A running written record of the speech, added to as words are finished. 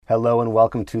Hello and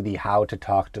welcome to the How to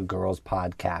Talk to Girls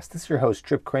podcast. This is your host,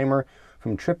 Trip Kramer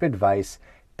from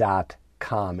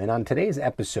tripadvice.com. And on today's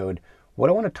episode, what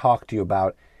I want to talk to you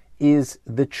about is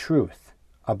the truth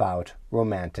about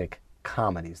romantic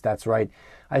comedies. That's right.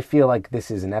 I feel like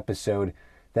this is an episode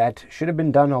that should have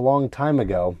been done a long time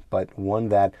ago, but one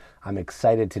that I'm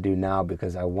excited to do now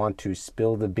because I want to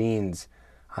spill the beans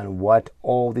on what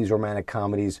all these romantic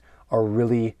comedies are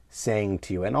really saying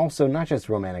to you. And also not just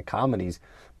romantic comedies,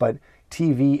 but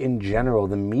TV in general,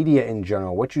 the media in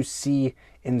general, what you see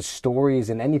in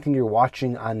stories and anything you're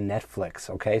watching on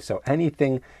Netflix, okay? So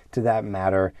anything to that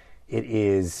matter, it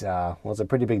is, it's a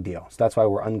pretty big deal. So that's why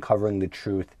we're uncovering the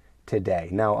truth today.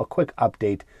 Now, a quick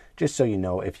update, just so you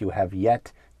know, if you have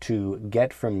yet to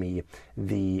get from me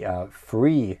the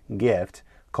free gift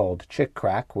called Chick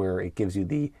Crack, where it gives you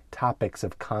the topics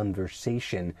of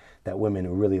conversation that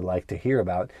women really like to hear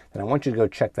about, then I want you to go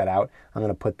check that out. I'm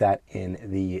going to put that in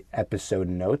the episode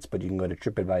notes, but you can go to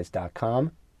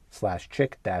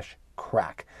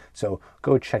tripadvice.com/chick-crack. So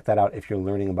go check that out if you're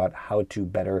learning about how to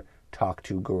better talk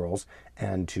to girls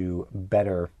and to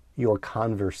better your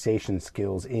conversation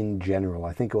skills in general.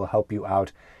 I think it will help you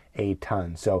out a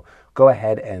ton. So go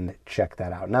ahead and check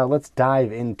that out. Now let's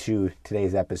dive into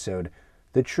today's episode.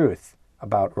 The truth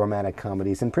about romantic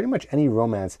comedies and pretty much any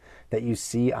romance that you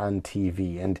see on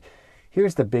TV. And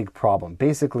here's the big problem.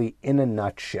 Basically, in a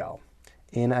nutshell,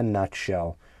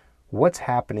 what's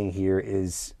happening here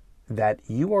is that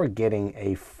you are getting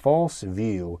a false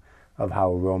view of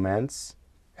how romance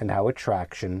and how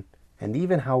attraction and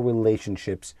even how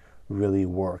relationships really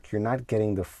work. You're not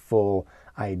getting the full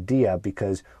idea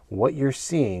because what you're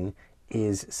seeing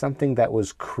is something that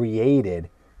was created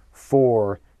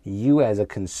for you as a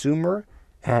consumer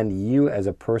and you as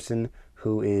a person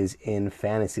who is in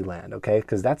fantasy land, okay?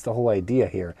 Because that's the whole idea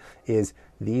here, is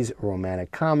these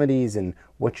romantic comedies and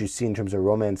what you see in terms of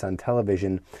romance on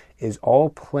television is all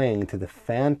playing to the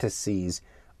fantasies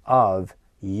of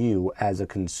you as a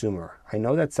consumer. I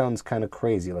know that sounds kind of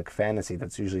crazy, like fantasy.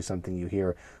 That's usually something you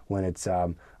hear when it's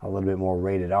a little bit more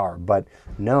rated R. But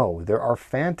no, there are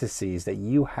fantasies that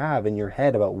you have in your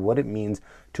head about what it means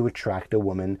to attract a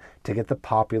woman, to get the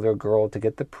popular girl, to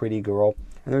get the pretty girl.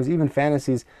 And there's even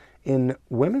fantasies in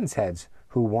women's heads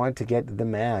who want to get the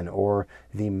man or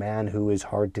the man who is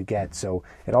hard to get. So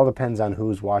it all depends on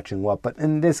who's watching what. But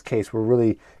in this case, we're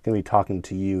really going to be talking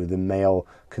to you, the male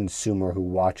consumer who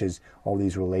watches all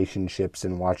these relationships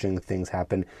and watching things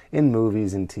happen in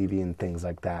movies and TV and things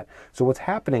like that. So what's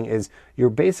happening is you're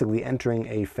basically entering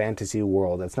a fantasy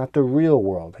world. It's not the real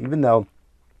world, even though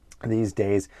these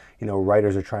days,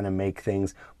 writers are trying to make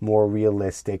things more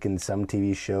realistic in some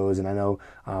TV shows. And I know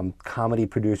comedy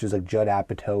producers like Judd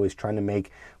Apatow is trying to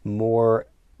make more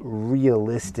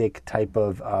realistic type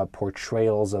of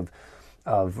portrayals of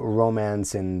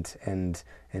romance and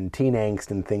teen angst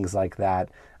and things like that.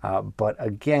 But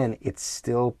again, it's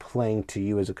still playing to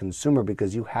you as a consumer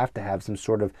because you have to have some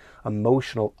sort of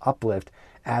emotional uplift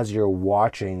as you're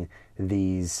watching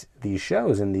these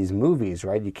shows and these movies,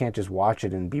 right? You can't just watch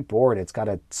it and be bored. It's got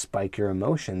to spike your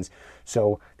emotions.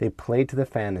 So they play to the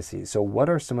fantasies. So what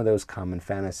are some of those common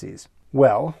fantasies?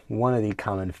 Well, one of the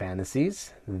common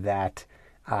fantasies that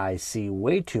I see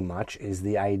way too much is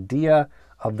the idea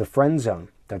of the friend zone.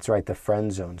 That's right, the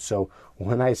friend zone. So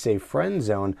when I say friend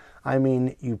zone, I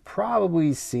mean you've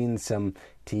probably seen some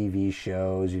TV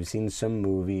shows, you've seen some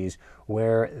movies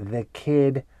where the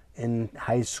kid in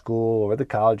high school or the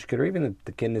college kid or even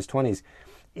the kid in his 20s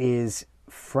is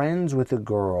friends with a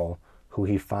girl who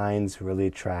he finds really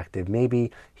attractive.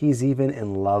 Maybe he's even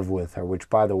in love with her, which,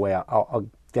 by the way, I'll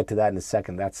get to that in a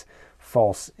second. That's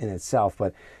false in itself,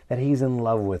 but that he's in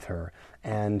love with her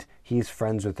and he's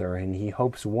friends with her and he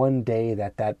hopes one day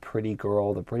that pretty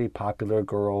girl, the pretty popular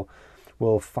girl,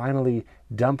 will finally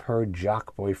dump her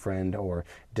jock boyfriend or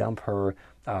dump her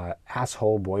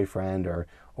asshole boyfriend or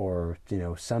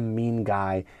some mean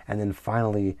guy, and then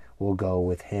finally will go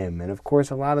with him. And of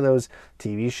course, a lot of those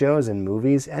TV shows and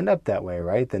movies end up that way,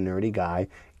 right? The nerdy guy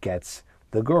gets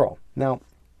the girl. Now,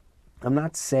 I'm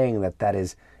not saying that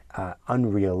is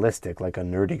unrealistic, like a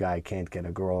nerdy guy can't get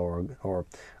a girl or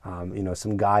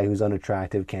some guy who's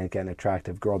unattractive can't get an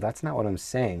attractive girl. That's not what I'm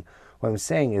saying. What I'm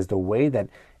saying is the way that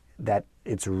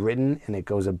it's written and it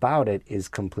goes about it is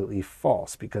completely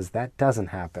false, because that doesn't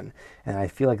happen. And I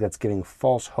feel like that's giving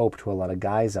false hope to a lot of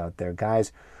guys out there,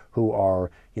 guys who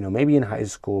are, maybe in high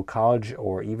school, college,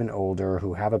 or even older,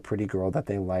 who have a pretty girl that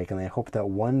they like, and they hope that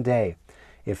one day,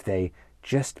 if they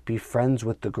just be friends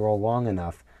with the girl long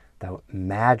enough, that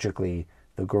magically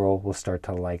the girl will start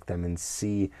to like them and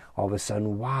see all of a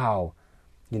sudden, wow,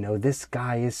 this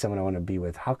guy is someone I want to be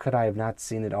with. How could I have not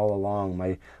seen it all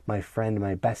along? My friend,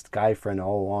 my best guy friend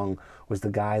all along was the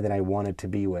guy that I wanted to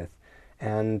be with.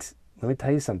 And let me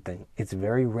tell you something. It's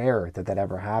very rare that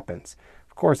ever happens.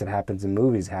 Of course, it happens in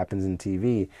movies, happens in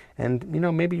TV. And,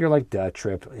 maybe you're like, duh,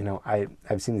 Trip.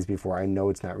 I've seen these before. I know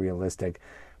it's not realistic.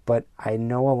 But I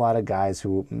know a lot of guys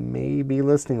who may be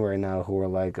listening right now who are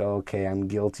like, oh, okay, I'm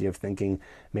guilty of thinking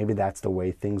maybe that's the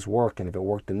way things work. And if it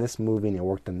worked in this movie and it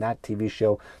worked in that TV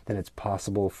show, then it's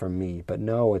possible for me. But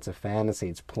no, it's a fantasy.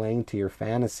 It's playing to your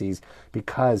fantasies,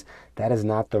 because that is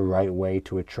not the right way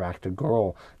to attract a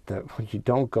girl. You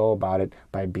don't go about it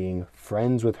by being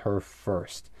friends with her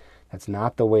first. That's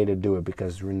not the way to do it,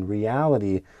 because in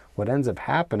reality, what ends up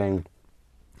happening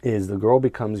is the girl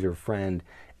becomes your friend,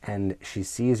 and she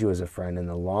sees you as a friend, and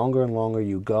the longer and longer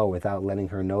you go without letting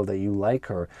her know that you like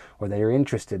her, or that you're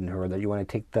interested in her, or that you want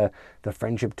to take the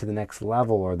friendship to the next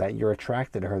level, or that you're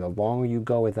attracted to her, the longer you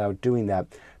go without doing that,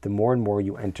 the more and more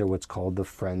you enter what's called the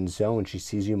friend zone. She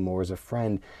sees you more as a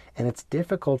friend, and it's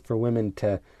difficult for women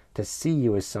to see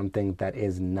you as something that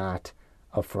is not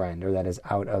a friend, or that is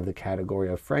out of the category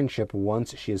of friendship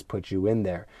once she has put you in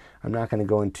there. I'm not going to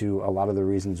go into a lot of the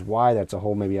reasons why. That's a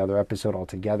whole maybe other episode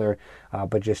altogether.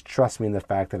 But just trust me in the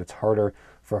fact that it's harder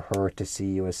for her to see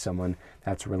you as someone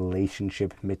that's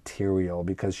relationship material,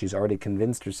 because she's already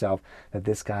convinced herself that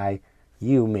this guy,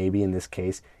 you maybe in this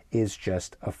case, is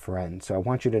just a friend. So I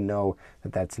want you to know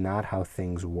that that's not how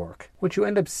things work. What you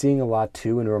end up seeing a lot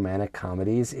too in romantic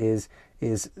comedies is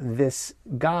this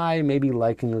guy maybe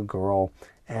liking a girl,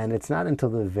 and it's not until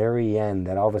the very end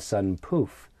that all of a sudden,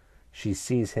 poof, she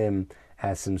sees him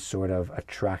as some sort of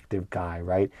attractive guy,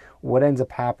 right? What ends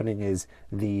up happening is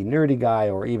the nerdy guy,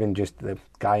 or even just the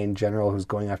guy in general who's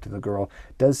going after the girl,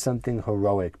 does something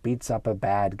heroic, beats up a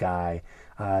bad guy,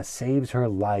 saves her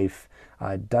life,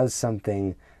 does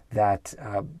something that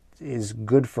is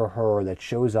good for her, that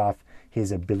shows off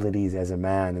his abilities as a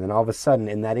man. And then all of a sudden,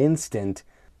 in that instant,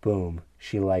 boom,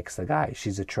 she likes the guy.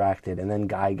 She's attracted. And then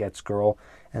guy gets girl,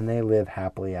 and they live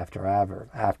happily ever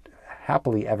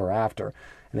after.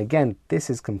 And again, this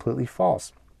is completely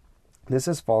false. This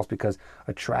is false because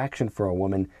attraction for a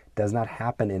woman does not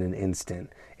happen in an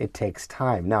instant. It takes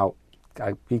time. Now,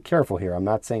 be careful here. I'm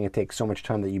not saying it takes so much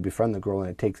time that you befriend the girl and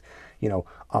it takes,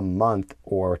 a month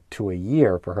or to a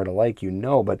year for her to like you.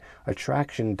 No, but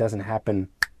attraction doesn't happen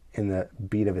in the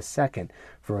beat of a second.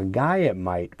 For a guy it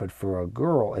might, but for a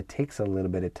girl it takes a little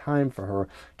bit of time for her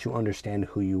to understand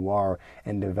who you are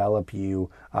and develop you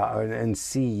and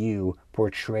see you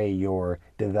portray your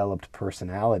developed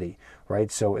personality,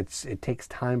 right? So it takes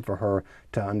time for her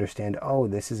to understand, oh,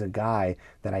 this is a guy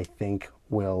that I think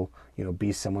will,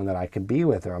 be someone that I could be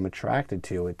with or I'm attracted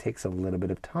to. It takes a little bit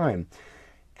of time.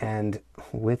 And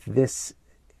with this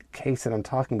case that I'm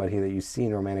talking about here that you see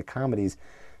in romantic comedies,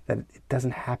 that it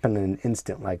doesn't happen in an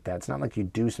instant like that. It's not like you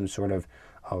do some sort of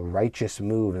a righteous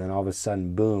move and then all of a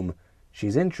sudden, boom,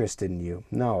 she's interested in you.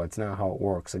 No, it's not how it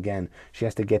works. Again, she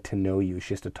has to get to know you.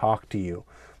 She has to talk to you.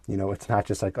 It's not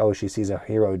just like, oh, she sees a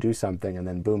hero do something and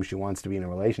then boom, she wants to be in a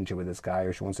relationship with this guy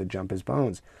or she wants to jump his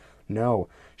bones. No,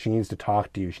 she needs to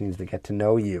talk to you. She needs to get to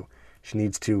know you. She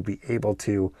needs to be able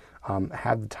to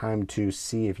have the time to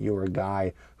see if you're a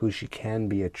guy who she can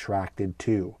be attracted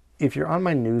to. If you're on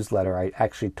my newsletter, I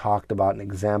actually talked about an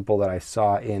example that I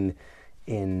saw in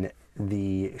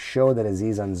the show that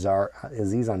Aziz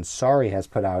Ansari has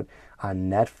put out on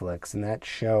Netflix, and that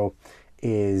show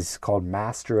is called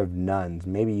Master of None.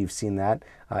 Maybe you've seen that.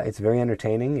 It's very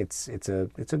entertaining. It's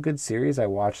a good series. I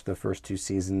watched the first 2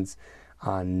 seasons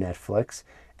on Netflix,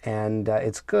 and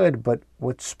it's good. But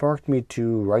what sparked me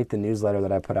to write the newsletter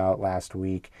that I put out last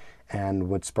week, and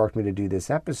what sparked me to do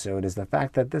this episode, is the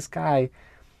fact that this guy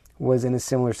was in a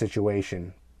similar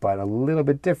situation, but a little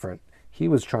bit different. He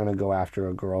was trying to go after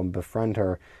a girl and befriend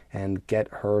her and get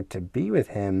her to be with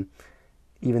him,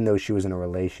 even though she was in a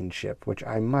relationship, which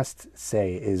I must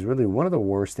say is really one of the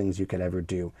worst things you could ever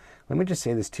do. Let me just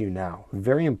say this to you now.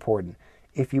 Very important.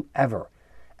 If you ever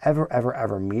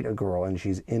meet a girl and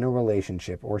she's in a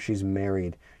relationship or she's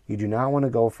married, you do not want to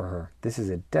go for her. This is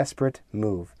a desperate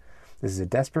move. This is a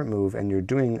desperate move, and you're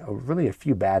doing really a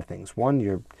few bad things. One,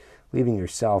 you're leaving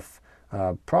yourself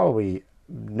probably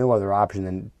no other option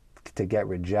than to get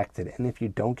rejected. And if you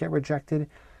don't get rejected,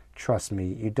 trust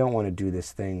me, you don't want to do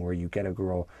this thing where you get a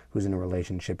girl who's in a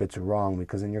relationship. It's wrong,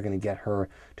 because then you're going to get her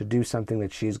to do something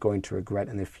that she's going to regret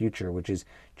in the future, which is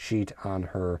cheat on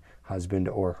her husband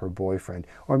or her boyfriend.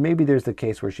 Or maybe there's the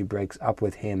case where she breaks up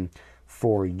with him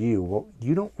for you. Well,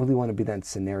 you don't really want to be in that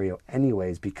scenario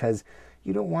anyways, because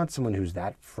you don't want someone who's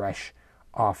that fresh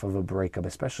off of a breakup,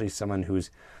 especially someone who's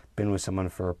been with someone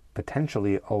for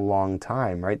potentially a long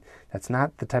time, right? That's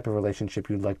not the type of relationship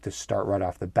you'd like to start right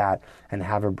off the bat and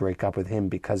have her break up with him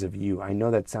because of you. I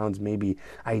know that sounds maybe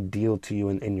ideal to you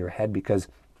in your head because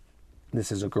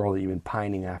this is a girl that you've been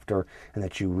pining after and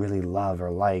that you really love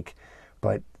or like,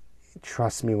 but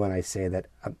trust me when I say that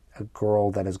a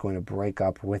girl that is going to break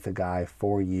up with a guy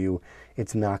for you,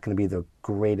 it's not going to be the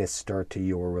greatest start to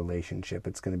your relationship.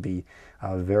 It's going to be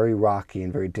very rocky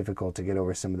and very difficult to get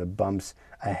over some of the bumps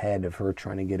ahead of her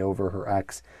trying to get over her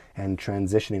ex and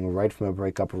transitioning right from a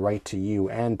breakup right to you,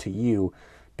 and to you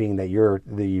being that you're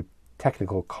the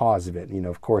technical cause of it. You know,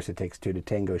 of course it takes two to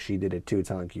tango. She did it too. It's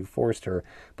not like you forced her,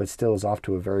 but still is off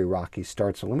to a very rocky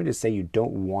start. So let me just say, you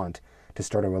don't want to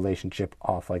start a relationship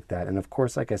off like that. And of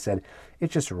course, like I said,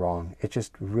 it's just wrong. It's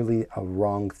just really a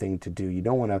wrong thing to do. You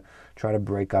don't want to try to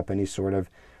break up any sort of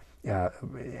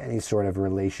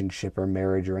relationship or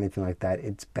marriage or anything like that.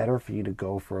 It's better for you to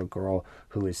go for a girl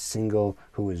who is single,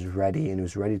 who is ready, and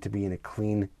who's ready to be in a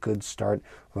clean, good start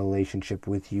relationship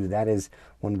with you. That is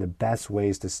one of the best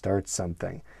ways to start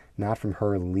something, not from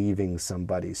her leaving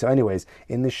somebody. So anyways,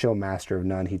 in the show Master of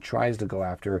None, he tries to go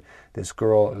after this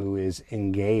girl who is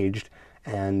engaged.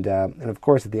 And of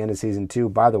course, at the end of season 2,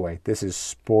 by the way, this is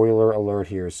spoiler alert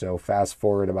here, so fast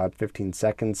forward about 15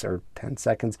 seconds or 10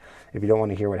 seconds if you don't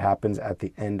want to hear what happens at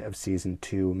the end of season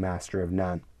 2, Master of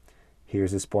None.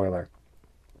 Here's a spoiler.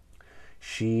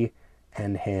 She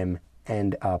and him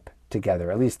end up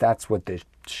together. At least that's what the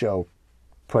show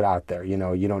put out there. You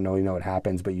know, you don't know, what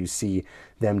happens, but you see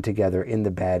them together in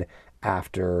the bed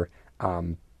after,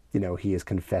 he has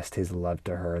confessed his love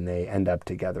to her, and they end up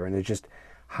together. And it's just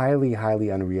highly, highly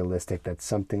unrealistic that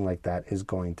something like that is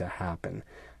going to happen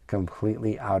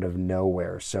completely out of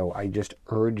nowhere. So I just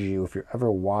urge you, if you're ever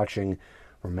watching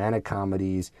romantic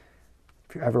comedies,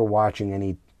 if you're ever watching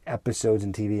any episodes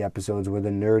and TV episodes where the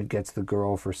nerd gets the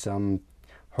girl for some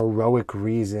heroic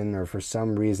reason or for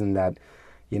some reason that,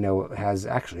 has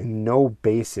actually no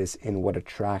basis in what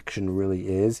attraction really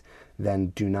is, then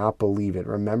do not believe it.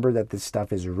 Remember that this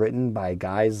stuff is written by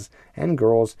guys and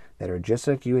girls that are just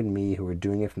like you and me, who are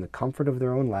doing it from the comfort of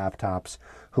their own laptops,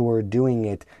 who are doing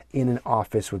it in an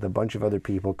office with a bunch of other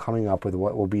people, coming up with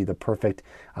what will be the perfect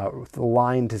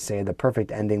line to say, the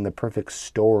perfect ending, the perfect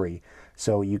story.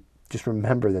 So you just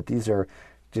remember that these are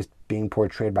just being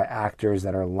portrayed by actors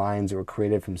that are lines that were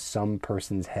created from some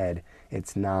person's head.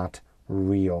 It's not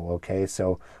real, okay?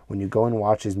 So when you go and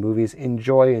watch these movies,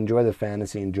 enjoy the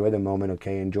fantasy, enjoy the moment,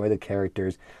 okay? Enjoy the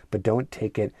characters, but don't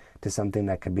take it to something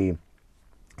that could be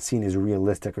seen as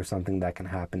realistic or something that can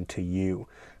happen to you,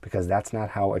 because that's not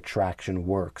how attraction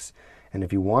works. And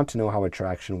if you want to know how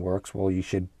attraction works, well, you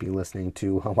should be listening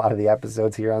to a lot of the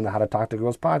episodes here on the How to Talk to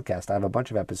Girls podcast. I have a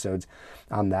bunch of episodes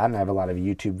on that, and I have a lot of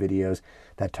YouTube videos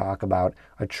that talk about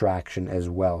attraction as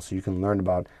well, so you can learn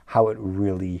about how it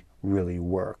really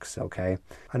works, okay?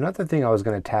 Another thing I was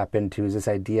going to tap into is this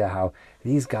idea how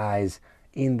these guys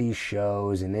in these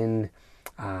shows and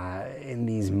in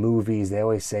these movies, they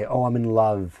always say, oh, I'm in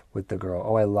love with the girl.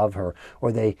 Oh, I love her.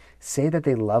 Or they say that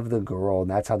they love the girl, and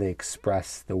that's how they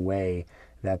express the way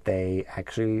that they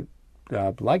actually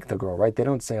like the girl, right? They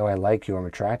don't say, oh, I like you, I'm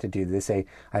attracted to you. They say,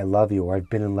 I love you, or I've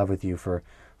been in love with you for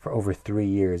over 3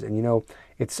 years. And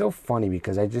it's so funny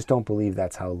because I just don't believe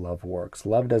that's how love works.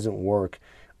 Love doesn't work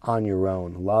on your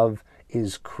own. Love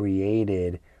is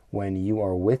created when you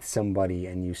are with somebody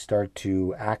and you start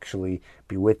to actually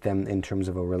be with them in terms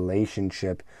of a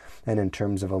relationship and in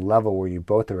terms of a level where you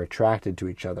both are attracted to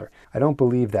each other. I don't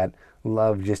believe that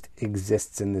love just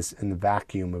exists in the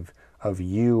vacuum of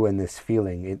you and this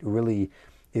feeling. It really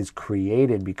is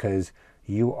created because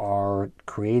you are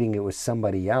creating it with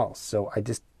somebody else. So I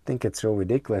just think it's so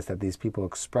ridiculous that these people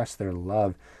express their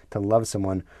love to love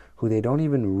someone who they don't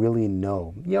even really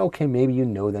know. Yeah, okay, maybe you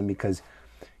know them because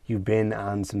you've been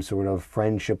on some sort of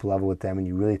friendship level with them and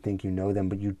you really think you know them,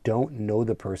 but you don't know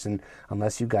the person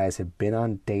unless you guys have been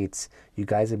on dates, you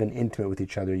guys have been intimate with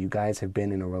each other, you guys have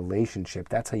been in a relationship.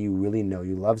 That's how you really know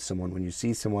you love someone, when you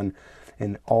see someone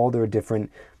in all their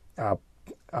different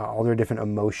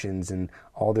emotions and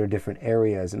all their different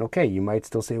areas. And okay, you might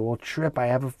still say, well, Trip, I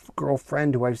have a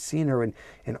girlfriend who I've seen her in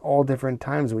all different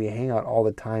times. We hang out all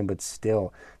the time, but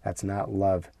still, that's not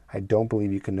love. I don't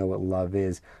believe you can know what love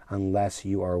is unless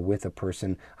you are with a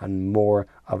person on more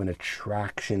of an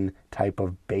attraction type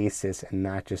of basis and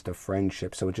not just a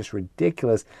friendship. So it's just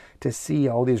ridiculous to see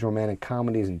all these romantic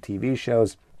comedies and TV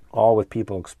shows all with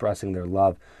people expressing their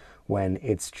love when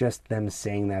it's just them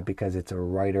saying that because it's a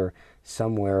writer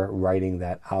somewhere writing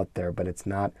that out there, but it's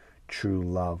not true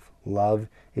love. Love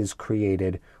is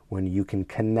created when you can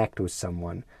connect with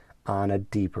someone on a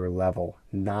deeper level,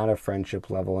 not a friendship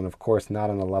level, and of course not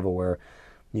on a level where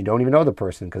you don't even know the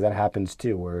person, because that happens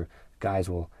too, where guys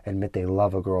will admit they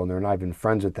love a girl and they're not even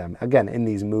friends with them. Again, in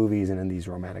these movies and in these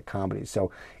romantic comedies.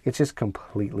 So it's just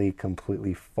completely,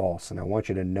 completely false. And I want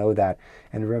you to know that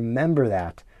and remember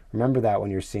that. Remember that when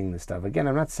you're seeing this stuff. Again,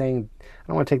 I'm not saying, I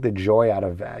don't want to take the joy out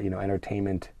of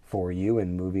entertainment for you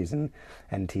in movies and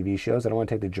TV shows. I don't want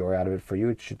to take the joy out of it for you.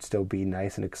 It should still be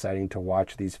nice and exciting to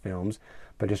watch these films.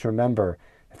 But just remember,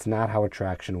 it's not how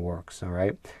attraction works, all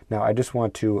right? Now, I just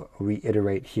want to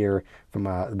reiterate here from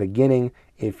the beginning,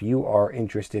 if you are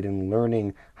interested in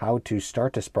learning how to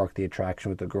start to spark the attraction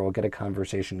with a girl, get a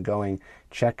conversation going,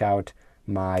 check out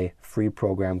my free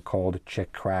program called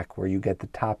Chick Crack, where you get the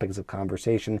topics of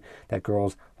conversation that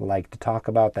girls like to talk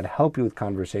about that help you with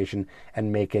conversation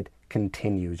and make it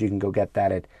continues. You can go get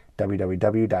that at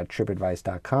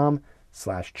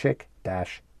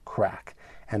www.tripadvice.com/chick-crack.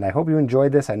 And I hope you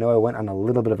enjoyed this. I know I went on a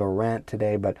little bit of a rant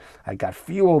today, but I got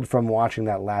fueled from watching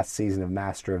that last season of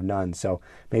Master of None. So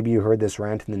maybe you heard this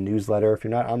rant in the newsletter. If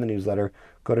you're not on the newsletter,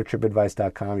 go to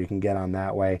tripadvice.com. You can get on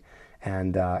that way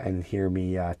and hear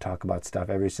me talk about stuff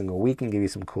every single week and give you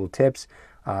some cool tips.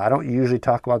 I don't usually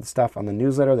talk about the stuff on the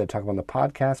newsletter that I talk about on the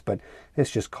podcast, but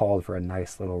this just called for a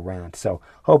nice little rant. So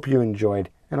hope you enjoyed,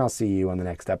 and I'll see you on the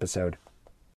next episode.